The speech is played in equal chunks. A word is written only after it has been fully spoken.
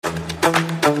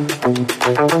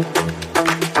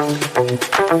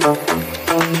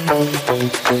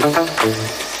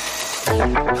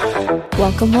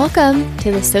Welcome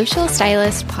to the Social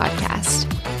Stylist Podcast.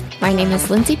 My name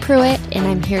is Lindsay Pruitt, and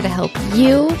I'm here to help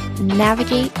you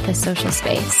navigate the social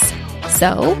space.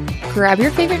 So grab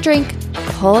your favorite drink,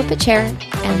 pull up a chair,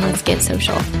 and let's get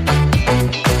social.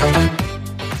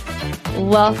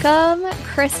 Welcome,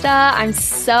 Krista. I'm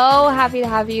so happy to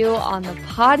have you on the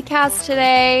podcast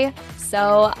today.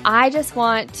 So I just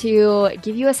want to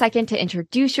give you a second to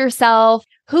introduce yourself,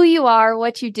 who you are,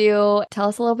 what you do. Tell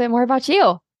us a little bit more about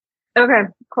you. Okay,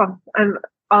 cool. I'm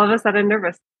all of a sudden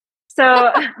nervous. So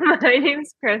my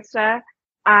name's Krista.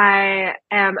 I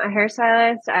am a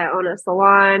hairstylist. I own a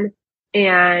salon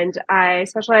and I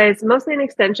specialize mostly in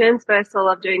extensions, but I still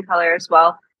love doing color as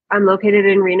well. I'm located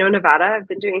in Reno, Nevada. I've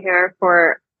been doing hair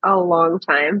for a long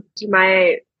time.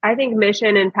 My, I think,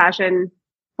 mission and passion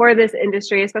for this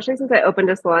industry, especially since I opened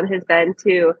a salon, has been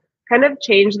to kind of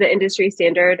change the industry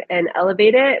standard and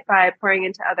elevate it by pouring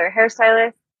into other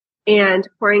hairstylists and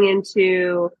pouring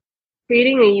into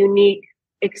creating a unique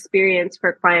experience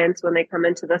for clients when they come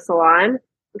into the salon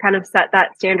and kind of set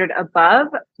that standard above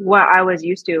what I was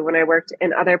used to when I worked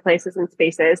in other places and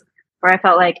spaces where I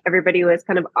felt like everybody was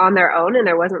kind of on their own and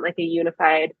there wasn't like a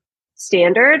unified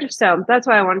standard. So that's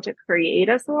why I wanted to create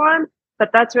a salon.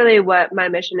 But that's really what my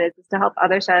mission is to help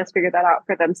other stylists figure that out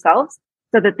for themselves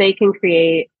so that they can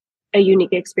create a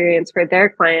unique experience for their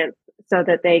clients so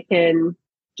that they can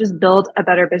just build a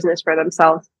better business for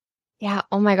themselves. Yeah.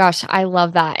 Oh my gosh. I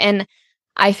love that. And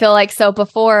I feel like, so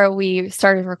before we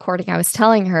started recording, I was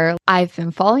telling her, I've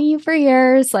been following you for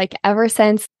years, like ever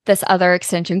since this other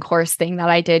extension course thing that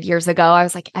I did years ago. I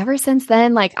was like, ever since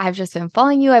then, like I've just been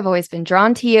following you. I've always been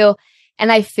drawn to you. And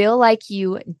I feel like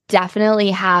you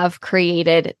definitely have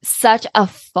created such a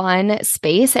fun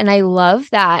space. And I love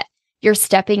that you're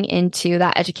stepping into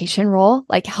that education role,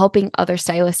 like helping other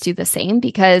stylists do the same,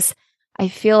 because I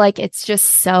feel like it's just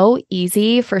so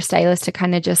easy for stylists to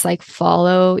kind of just like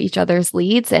follow each other's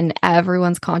leads and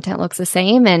everyone's content looks the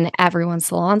same and everyone's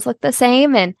salons look the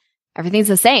same and everything's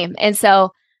the same. And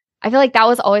so I feel like that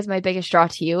was always my biggest draw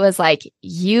to you, is like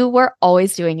you were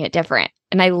always doing it different.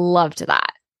 And I loved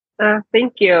that.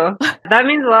 Thank you. That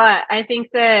means a lot. I think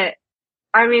that's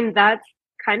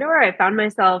kind of where I found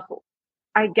myself,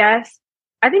 I guess.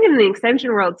 I think in the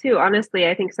extension world too, honestly,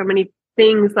 I think so many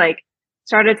things like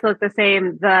started to look the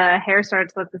same. The hair started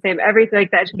to look the same, everything,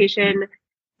 like the education.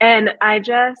 And I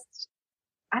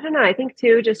don't know. I think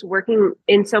too, just working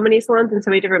in so many salons in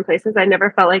so many different places, I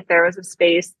never felt like there was a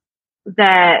space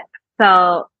that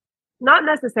felt not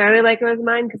necessarily like it was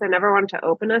mine, because I never wanted to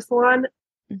open a salon,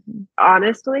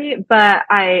 honestly. But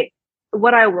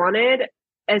what I wanted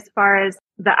as far as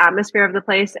the atmosphere of the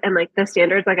place and like the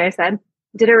standards, like I said,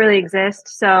 didn't really exist.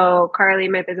 So Carly,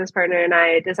 my business partner, and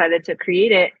I decided to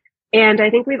create it. And I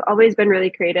think we've always been really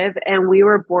creative, and we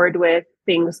were bored with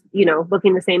things,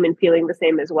 looking the same and feeling the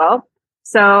same as well.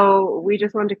 So we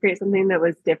just wanted to create something that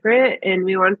was different. And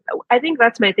I think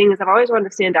that's my thing, is I've always wanted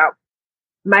to stand out.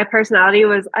 My personality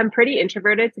I'm pretty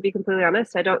introverted, to be completely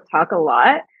honest. I don't talk a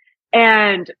lot,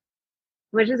 and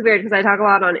which is weird because I talk a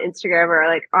lot on Instagram or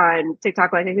like on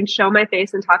TikTok. Like I can show my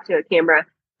face and talk to a camera,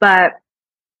 but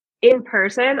in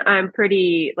person, I'm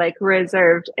pretty like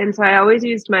reserved. And so I always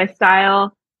used my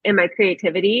style and my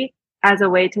creativity as a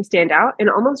way to stand out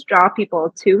and almost draw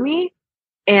people to me.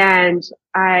 And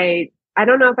I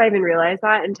don't know if I even realized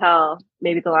that until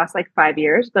maybe the last like 5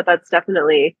 years, but that's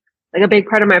definitely like a big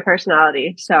part of my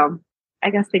personality. So I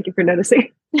guess thank you for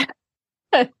noticing.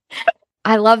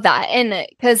 I love that. And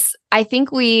because I think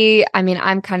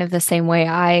I'm kind of the same way.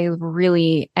 I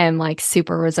really am like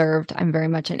super reserved. I'm very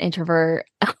much an introvert,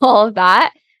 all of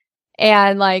that.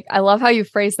 And like, I love how you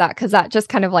phrase that, because that just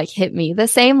kind of like hit me the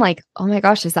same. Like, oh my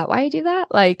gosh, is that why I do that?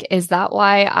 Like, is that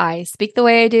why I speak the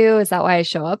way I do? Is that why I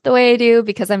show up the way I do?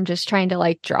 Because I'm just trying to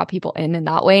like draw people in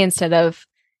that way instead of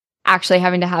actually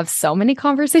having to have so many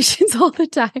conversations all the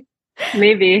time.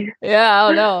 Maybe. Yeah, I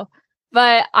don't know.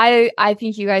 But I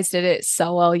think you guys did it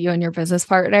so well, you and your business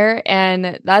partner.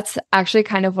 And that's actually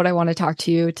kind of what I want to talk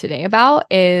to you today about,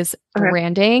 is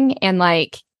branding and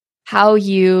like how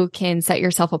you can set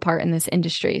yourself apart in this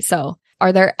industry. So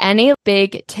are there any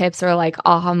big tips or like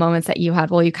aha moments that you had?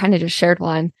 Well, you kind of just shared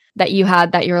one that you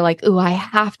had that you were like, ooh, I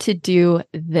have to do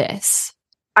this.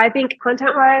 I think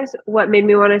content wise, what made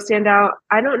me want to stand out,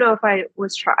 I don't know if I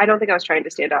don't think I was trying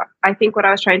to stand out. I think what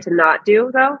I was trying to not do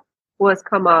though was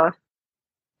come off,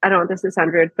 I don't want this to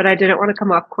sound rude, but I didn't want to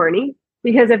come off corny,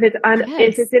 because if it's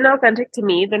inauthentic to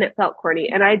me, then it felt corny.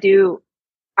 And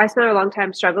I spent a long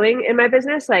time struggling in my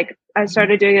business. Like I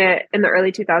started doing it in the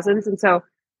early 2000s. And so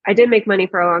I did make money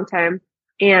for a long time,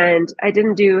 and I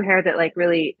didn't do hair that like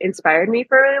really inspired me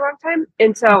for a really long time.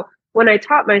 And so when I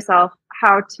taught myself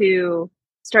how to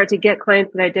start to get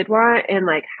clients that I did want, and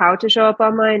like how to show up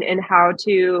online and how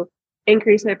to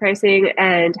increase my pricing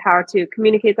and how to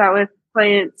communicate that with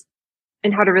clients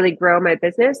and how to really grow my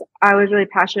business, I was really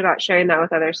passionate about sharing that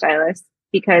with other stylists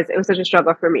because it was such a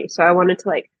struggle for me. So I wanted to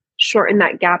like shorten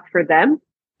that gap for them.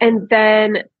 And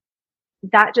then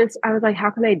I was like,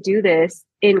 how can I do this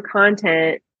in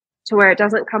content to where it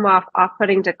doesn't come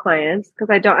off-putting to clients? Because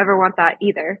I don't ever want that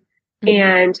either.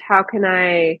 And how can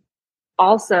I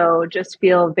also just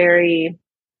feel very,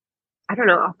 I don't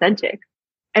know, authentic?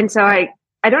 And so I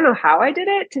don't know how I did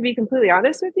it, to be completely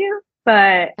honest with you,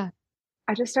 but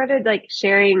I just started like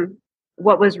sharing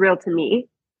what was real to me.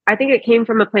 I think it came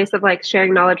from a place of like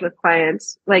sharing knowledge with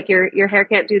clients. Like your hair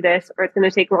can't do this, or it's going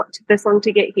to take this long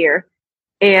to get here.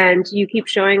 And you keep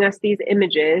showing us these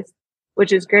images,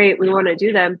 which is great. We want to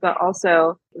do them, but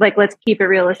also like, let's keep it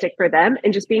realistic for them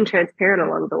and just being transparent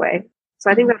along the way. So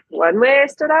I think that's one way I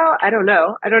stood out. I don't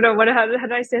know. How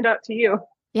did I stand out to you?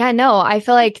 Yeah, no, I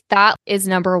feel like that is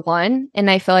number one.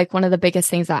 And I feel like one of the biggest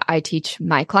things that I teach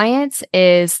my clients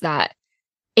is that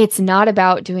it's not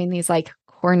about doing these like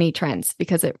corny trends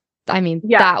because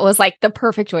that was like the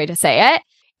perfect way to say it.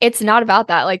 It's not about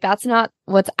that. Like, that's not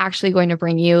what's actually going to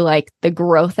bring you like the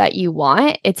growth that you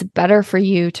want. It's better for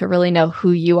you to really know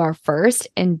who you are first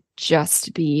and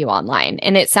just be you online.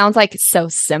 And it sounds like it's so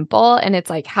simple. And it's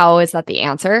like, how is that the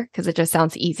answer? Because it just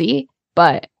sounds easy,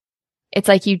 but it's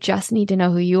like, you just need to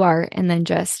know who you are and then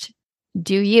just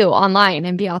do you online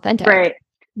and be authentic. Right.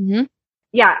 Mm-hmm.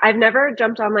 Yeah. I've never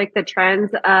jumped on like the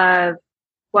trends of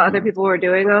what other people were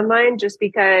doing online just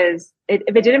because if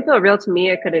it didn't feel real to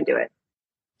me, I couldn't do it.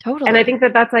 Totally. And I think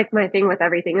that that's like my thing with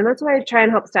everything. And that's why I try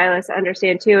and help stylists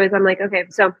understand too, is I'm like, okay,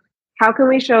 so how can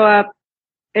we show up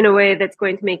in a way that's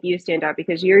going to make you stand out?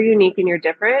 Because you're unique and you're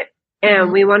different.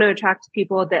 And we want to attract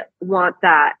people that want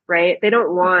that, right? They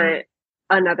don't want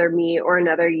another me or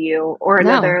another you or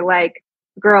another like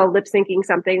girl lip syncing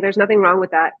something. There's nothing wrong with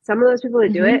that. Some of those people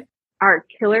that do it are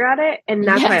killer at it. And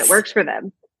that's why it works for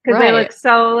them. Because they look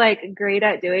so like great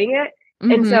at doing it.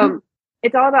 And so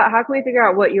it's all about how can we figure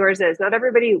out what yours is. Not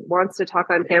everybody wants to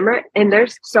talk on camera. And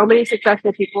there's so many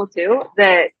successful people too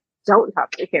that don't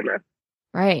talk to the camera.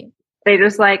 Right. They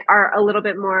just like are a little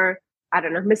bit more, I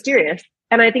don't know, mysterious.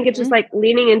 And I think it's just like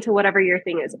leaning into whatever your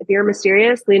thing is. If you're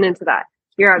mysterious, lean into that.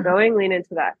 If you're outgoing, lean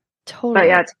into that. Totally. But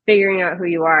yeah, it's figuring out who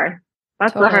you are.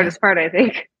 That's the hardest part, I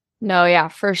think. No, yeah,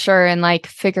 for sure. And like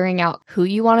figuring out who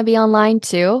you want to be online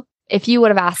too. If you would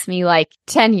have asked me like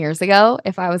 10 years ago,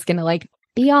 if I was going to like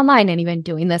be online and even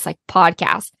doing this like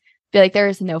podcast, be like, there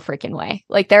is no freaking way.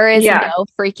 Like there is no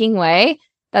freaking way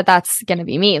that that's going to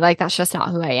be me. Like that's just not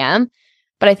who I am.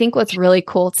 But I think what's really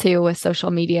cool too with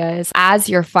social media is as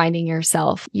you're finding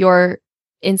yourself, your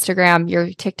Instagram,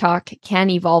 your TikTok can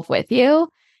evolve with you.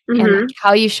 And like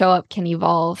how you show up can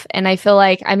evolve. And I feel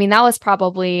like, I mean, that was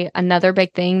probably another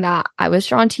big thing that I was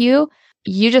drawn to you.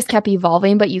 You just kept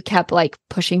evolving, but you kept like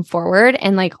pushing forward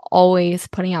and like always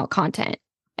putting out content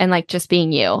and like just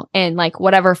being you and like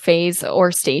whatever phase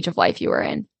or stage of life you were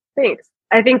in. Thanks.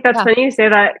 I think that's funny you say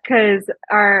that because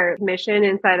our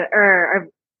mission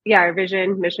our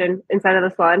vision mission inside of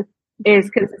the salon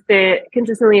is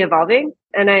consistently evolving.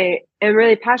 And I am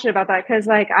really passionate about that because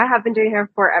like I have been doing hair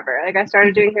forever. Like I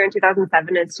started doing hair in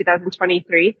 2007, it's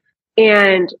 2023.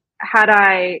 And had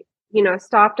I,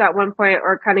 stopped at one point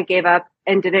or kind of gave up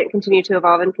and didn't continue to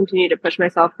evolve and continue to push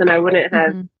myself, then I wouldn't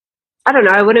have, I don't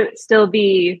know, I wouldn't still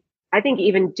be, I think,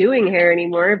 even doing hair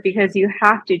anymore because you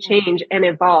have to change and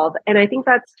evolve. And I think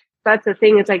that's the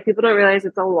thing. It's like people don't realize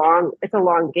it's a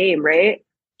long game, right?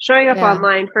 Showing up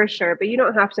online for sure, but you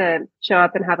don't have to show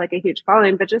up and have like a huge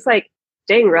following, but just like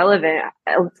staying relevant.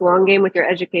 It's a long game with your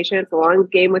education. It's a long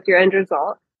game with your end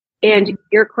result. And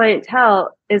your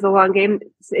clientele is a long game.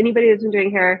 So anybody that's been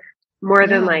doing hair more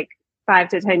than like 5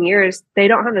 to 10 years, they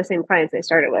don't have the same clients they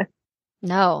started with.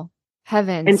 No,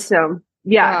 heavens. And so,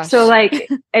 so like,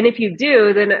 and if you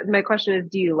do, then my question is,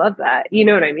 do you love that? You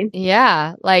know what I mean?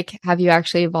 Yeah. Like, have you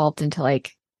actually evolved into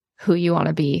like who you want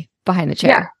to be behind the chair?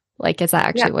 Yeah. Like, is that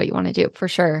actually what you want to do? For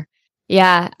sure.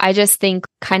 Yeah. I just think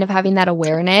kind of having that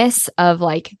awareness of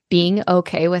like being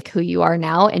okay with who you are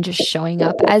now and just showing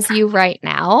up as you right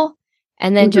now.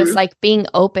 And then just like being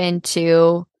open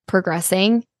to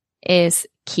progressing is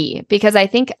key, because I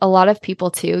think a lot of people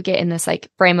too get in this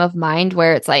like frame of mind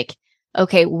where it's like,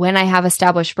 okay, when I have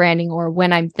established branding or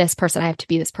when I'm this person, I have to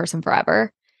be this person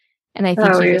forever. And I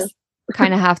think you just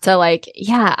kind of have to like,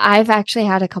 I've actually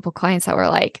had a couple clients that were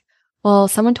like, well,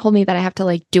 someone told me that I have to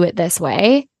like do it this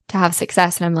way to have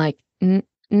success. And I'm like,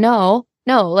 no,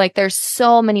 like there's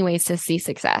so many ways to see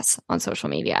success on social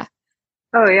media.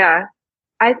 Oh yeah.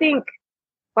 I think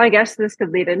Well, I guess this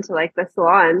could lead into like the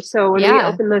salon. So when we Yeah.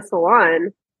 opened the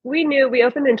salon, we knew we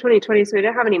opened in 2020, so we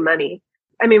didn't have any money.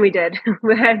 I mean, we did.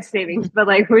 We had savings, but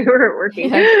like we weren't working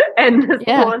Yeah. and the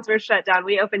Yeah. salons were shut down.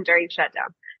 We opened during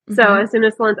shutdown. So Mm-hmm. as soon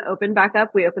as salons opened back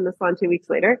up, we opened the salon 2 weeks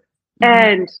later. Mm-hmm.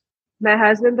 And my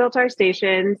husband built our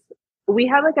stations. We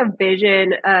had like a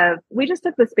vision of, we just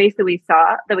took the space that we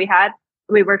saw, that we had,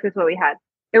 and we worked with what we had.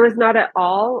 It was not at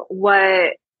all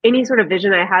what any sort of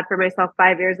vision I had for myself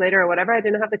 5 years later or whatever. I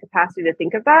didn't have the capacity to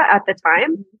think of that at the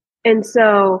time. And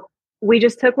so we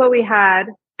just took what we had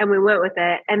and we went with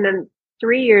it. And then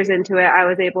 3 years into it, I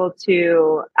was able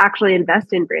to actually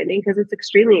invest in branding because it's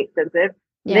extremely expensive.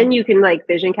 Yeah. Then you can like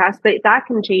vision cast, but that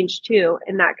can change too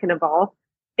and that can evolve.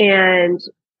 And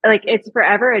like it's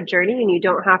forever a journey and you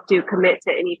don't have to commit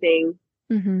to anything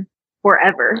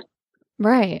forever.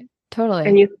 Right. Totally.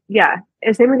 And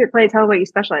and same with your clientele, what you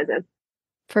specialize in.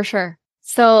 For sure.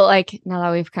 So like now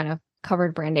that we've kind of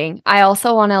covered branding, I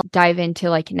also want to dive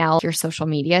into like now your social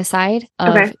media side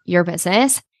of your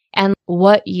business and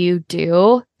what you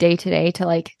do day to day to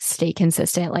like stay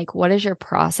consistent. Like what is your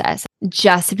process?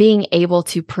 Just being able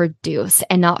to produce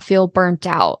and not feel burnt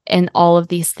out and all of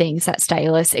these things that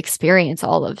stylists experience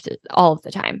all of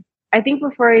the time. I think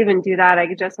before I even do that,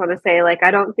 I just want to say, like,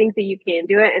 I don't think that you can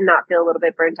do it and not feel a little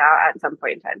bit burnt out at some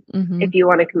point in time if you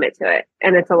want to commit to it.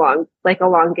 And it's a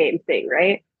long game thing,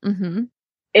 right?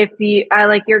 If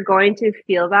you're going to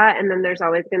feel that, and then there's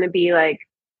always going to be like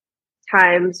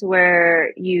times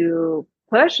where you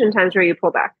push and times where you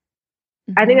pull back.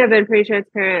 I think I've been pretty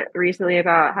transparent recently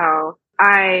about how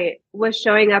I was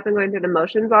showing up and going through the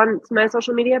motions on my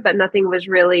social media, but nothing was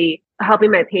really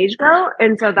helping my page grow.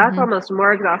 And so that's almost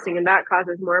more exhausting and that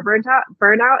causes more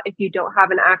burnout if you don't have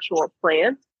an actual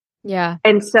plan. Yeah.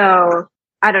 And so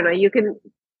I don't know, you can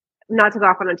not to go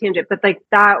off on a tangent, but like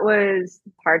that was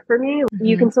hard for me.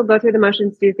 You can still go through the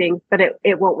motions, do things, but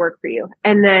it won't work for you.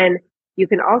 And then you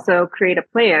can also create a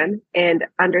plan and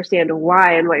understand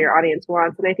why and what your audience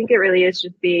wants. And I think it really is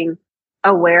just being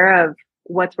aware of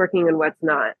what's working and what's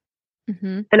not.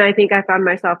 And I think I found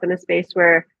myself in a space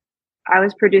where I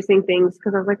was producing things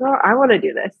because I was like, oh, I want to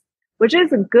do this, which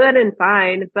is good and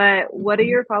fine. But what do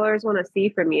your followers want to see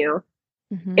from you?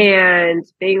 And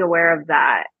being aware of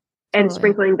that and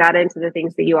sprinkling that into the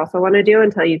things that you also want to do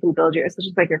until you can build it's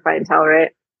just like your clientele,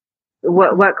 right?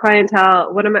 What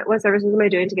clientele, what services am I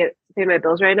doing to pay my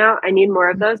bills right now? I need more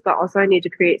of those, but also I need to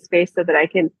create space so that I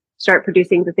can start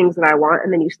producing the things that I want.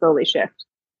 And then you slowly shift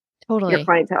your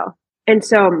clientele. And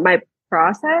so my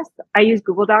process, I use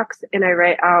Google Docs and I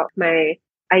write out my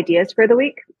ideas for the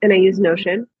week and I use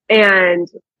Notion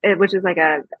which is like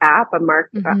a app, a mark.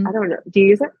 I don't know. Do you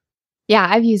use it? Yeah,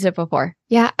 I've used it before.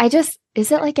 Yeah.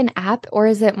 Is it like an app or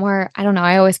is it more, I don't know.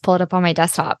 I always pull it up on my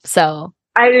desktop. So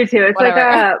I do too. It's whatever.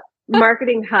 Like a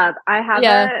marketing hub. I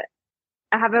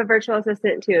have a virtual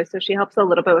assistant too. So she helps a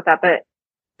little bit with that, but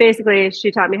basically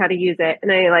she taught me how to use it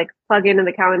and I like plug into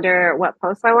the calendar what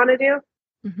posts I want to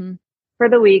do for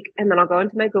the week. And then I'll go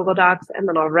into my Google Docs and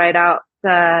then I'll write out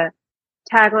the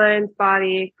taglines,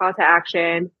 body, call to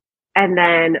action. And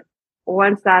then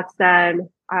once that's done,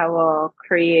 I will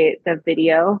create the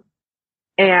video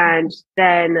and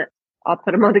then I'll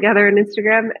put them all together in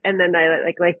Instagram and then I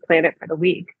like plan it for the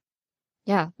week.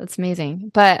 Yeah, that's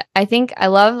amazing. But I think I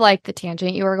love like the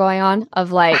tangent you were going on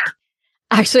of like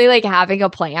actually like having a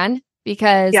plan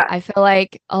because I feel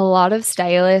like a lot of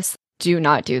stylists do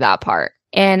not do that part.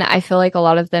 And I feel like a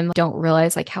lot of them don't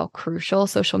realize like how crucial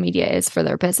social media is for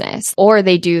their business. Or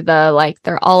they do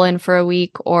they're all in for a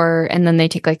week and then they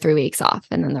take like 3 weeks off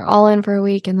and then they're all in for a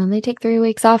week and then they take 3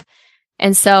 weeks off.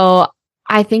 And so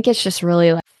I think it's just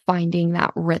really like finding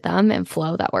that rhythm and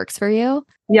flow that works for you.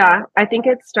 Yeah, I think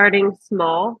it's starting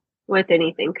small with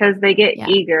anything because they get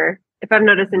eager. If I've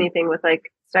noticed anything with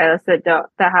like stylists that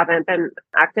haven't been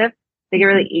active, they get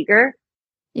really eager.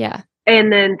 Yeah.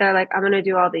 And then they're like, I'm going to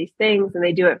do all these things and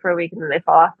they do it for a week and then they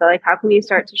fall off. But like, how can you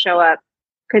start to show up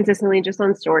consistently just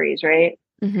on stories, right?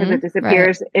 Because it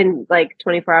disappears in like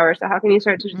 24 hours. So how can you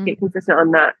start to just get consistent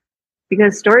on that?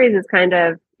 Because stories is kind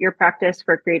of your practice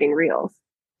for creating reels.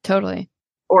 Totally.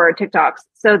 Or TikToks.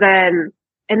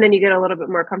 And then you get a little bit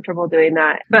more comfortable doing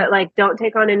that. But like, don't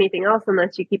take on anything else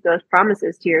unless you keep those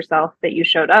promises to yourself that you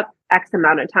showed up X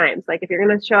amount of times. Like if you're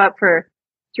going to show up for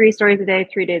 3 stories a day,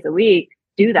 3 days a week,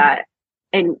 do that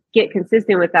and get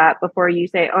consistent with that before you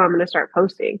say, oh, I'm going to start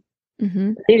posting.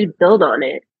 You just build on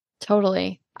it.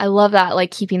 Totally. I love that.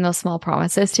 Like keeping those small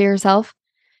promises to yourself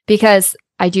because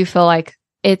I do feel like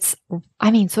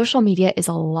social media is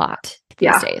a lot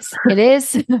these days. It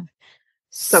is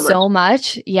so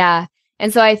much. Yeah.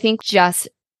 And so I think just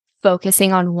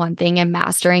focusing on one thing and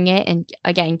mastering it. And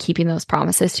again, keeping those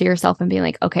promises to yourself and being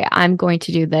like, okay, I'm going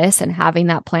to do this and having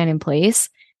that plan in place.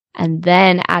 And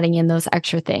then adding in those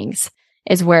extra things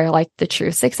is where like the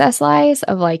true success lies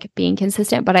of like being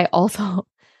consistent. But I also,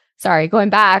 sorry, going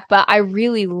back, but I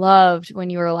really loved when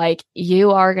you were like,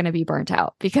 you are going to be burnt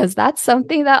out, because that's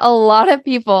something that a lot of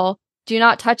people do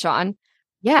not touch on.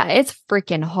 Yeah, it's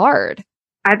freaking hard.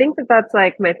 I think that that's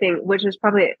like my thing, which is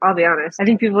probably, I'll be honest, I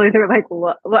think people either like,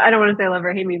 well, I don't want to say love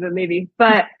or hate me, but maybe,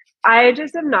 but I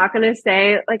just am not going to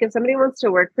say, like, if somebody wants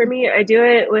to work for me, I do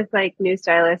it with like new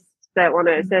stylists that want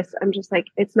to assist. I'm just like,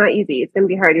 it's not easy. It's going to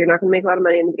be hard. You're not going to make a lot of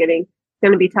money in the beginning. It's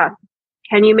going to be tough.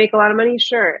 Can you make a lot of money?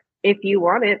 Sure. If you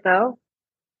want it though.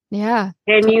 Yeah.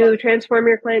 Can you transform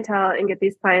your clientele and get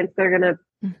these clients that are going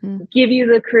to give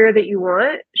you the career that you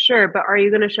want? Sure. But are you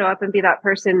going to show up and be that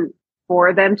person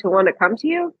for them to want to come to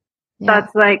you? Yeah.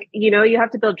 That's like, you know, you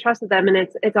have to build trust with them. And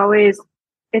it's always,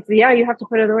 yeah, you have to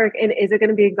put in the work. And is it going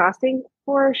to be exhausting?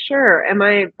 For sure. Am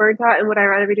I burnt out? And would I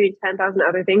rather be doing 10,000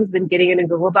 other things than getting in a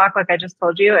Google Doc, like I just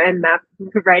told you, and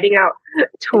writing out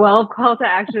 12 call to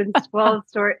actions, 12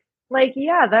 story? Like,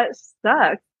 yeah, that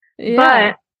sucks. Yeah.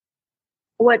 But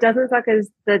what doesn't suck is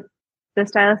the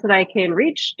stylist that I can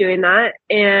reach doing that,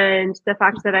 and the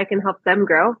fact that I can help them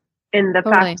grow, and the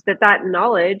fact that that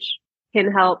knowledge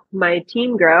can help my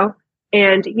team grow.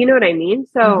 And you know what I mean?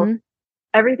 So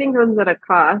everything comes at a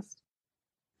cost.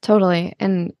 Totally.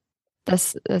 And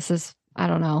this is, I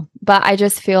don't know, but I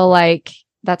just feel like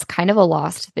that's kind of a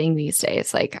lost thing these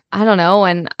days. Like, I don't know,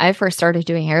 when I first started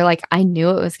doing hair, like I knew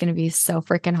it was going to be so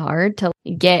freaking hard to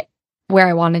get where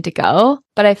I wanted to go.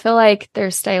 But I feel like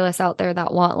there's stylists out there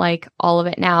that want like all of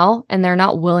it now, and they're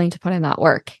not willing to put in that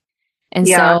work. And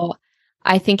so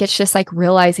I think it's just like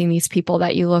realizing these people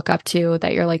that you look up to,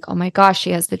 that you're like, oh my gosh,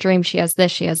 she has the dream, she has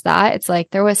this, she has that. It's like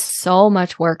there was so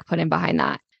much work put in behind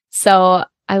that. So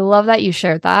I love that you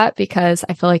shared that, because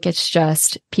I feel like it's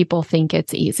just people think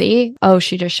it's easy. Oh,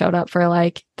 she just showed up for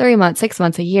like 3 months, 6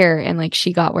 months, a year, and like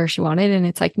she got where she wanted. And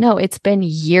it's like, no, it's been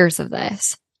years of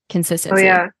this consistency. Oh,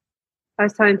 yeah. I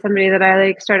was telling somebody that I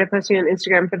like started posting on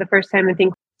Instagram for the first time, I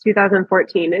think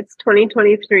 2014. It's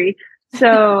 2023.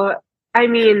 So, I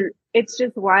mean, it's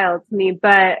just wild to me.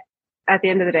 But at the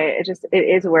end of the day, it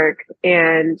is work.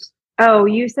 And oh,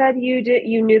 you said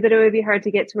you knew that it would be hard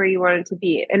to get to where you wanted to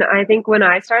be. And I think when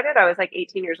I started, I was like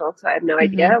 18 years old. So I had no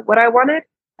idea what I wanted.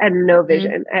 I had no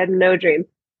vision. I had no dream.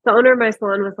 The owner of my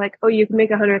salon was like, oh, you can make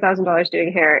 $100,000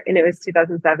 doing hair. And it was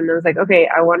 2007. I was like, okay,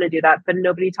 I want to do that. But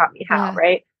nobody taught me how,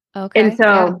 right? Okay. And so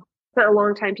I spent a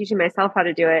long time teaching myself how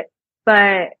to do it.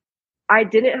 But I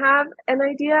didn't have an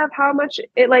idea of how much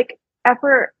it like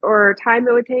effort or time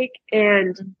it would take.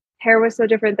 And hair was so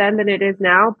different then than it is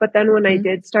now. But then when I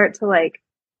did start to like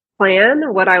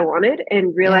plan what I wanted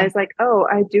and realize like, oh,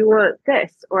 I do want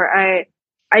this, or I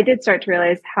did start to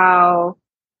realize how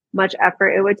much effort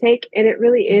it would take. And it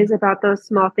really is about those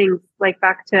small things, like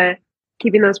back to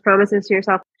keeping those promises to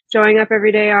yourself, showing up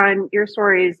every day on your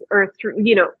stories, or through,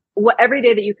 you know, every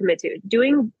day that you commit to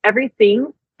doing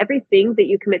everything that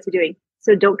you commit to doing.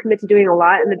 So don't commit to doing a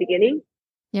lot in the beginning.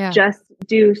 Yeah. Just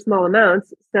do small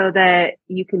amounts so that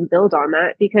you can build on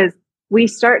that, because we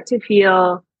start to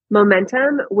feel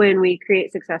momentum when we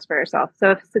create success for ourselves.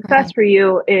 So if success for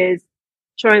you is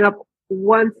showing up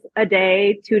once a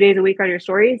day, 2 days a week on your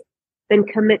stories, then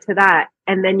commit to that,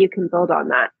 and then you can build on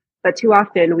that. But too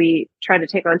often we try to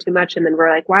take on too much, and then we're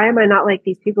like, why am I not like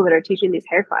these people that are teaching these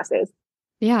hair classes?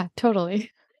 Yeah, totally.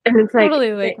 And it's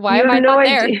totally like, why am I not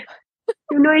there? You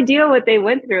have no idea what they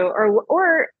went through,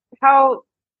 or how,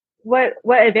 what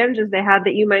advantages they had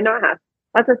that you might not have.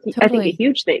 That's I think a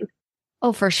huge thing.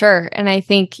 Oh, for sure. And I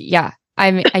think,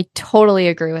 I totally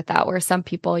agree with that, where some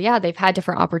people, they've had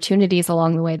different opportunities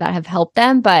along the way that have helped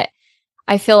them. But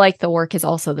I feel like the work is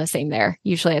also the same there,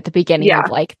 usually at the beginning of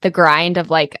like the grind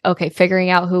of like, okay, figuring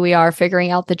out who we are,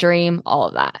 figuring out the dream, all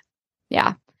of that.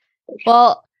 Yeah.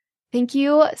 Well, thank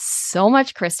you so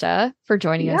much, Krista, for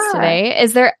joining us today.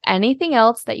 Is there anything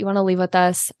else that you want to leave with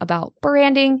us about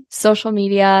branding, social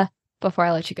media, before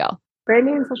I let you go?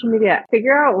 Branding and social media.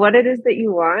 Figure out what it is that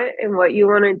you want and what you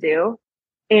want to do,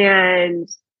 and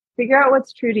figure out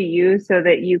what's true to you so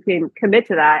that you can commit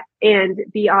to that and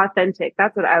be authentic.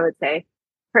 That's what I would say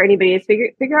for anybody, is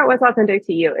figure out what's authentic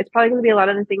to you. It's probably going to be a lot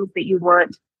of the things that you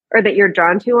want or that you're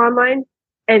drawn to online.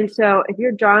 And so if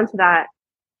you're drawn to that,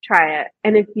 try it.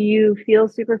 And if you feel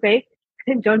super fake,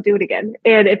 then don't do it again.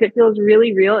 And if it feels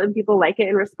really real and people like it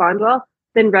and respond well,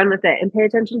 then run with it and pay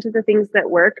attention to the things that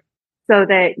work so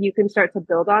that you can start to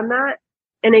build on that.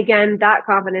 And again, that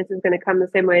confidence is going to come the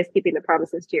same way as keeping the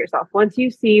promises to yourself. Once you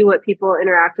see what people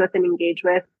interact with and engage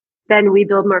with, then we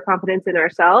build more confidence in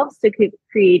ourselves to keep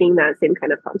creating that same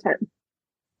kind of content.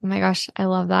 Oh my gosh, I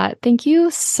love that. Thank you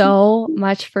so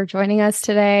much for joining us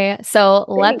today. So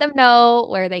let them know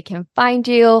where they can find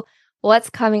you, what's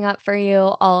coming up for you,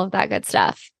 all of that good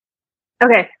stuff.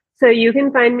 Okay. So you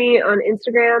can find me on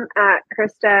Instagram at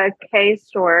Krista K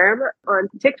Storm, on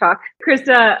TikTok,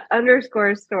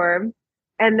 Krista_Storm.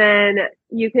 And then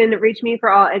you can reach me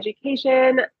for all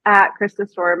education at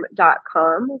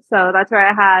kristastorm.com. So that's where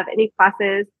I have any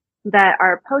classes that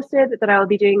are posted that I will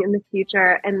be doing in the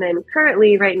future. And then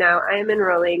currently right now I am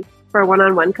enrolling for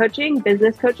one-on-one coaching,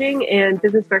 business coaching, and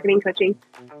business marketing coaching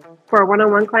for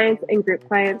one-on-one clients and group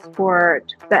clients for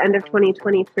the end of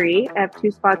 2023. I have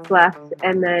 2 spots left,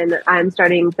 and then I'm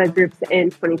starting the groups in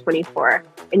 2024.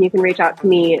 And you can reach out to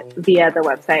me via the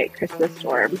website,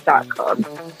 kristastorm.com.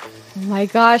 Oh my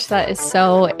gosh, that is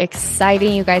so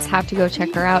exciting. You guys have to go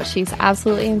check her out. She's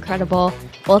absolutely incredible.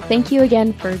 Well, thank you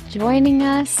again for joining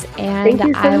us. And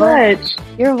thank you so much.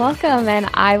 You're welcome. And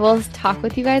I will talk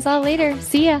with you guys all later.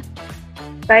 See ya.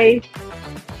 Bye.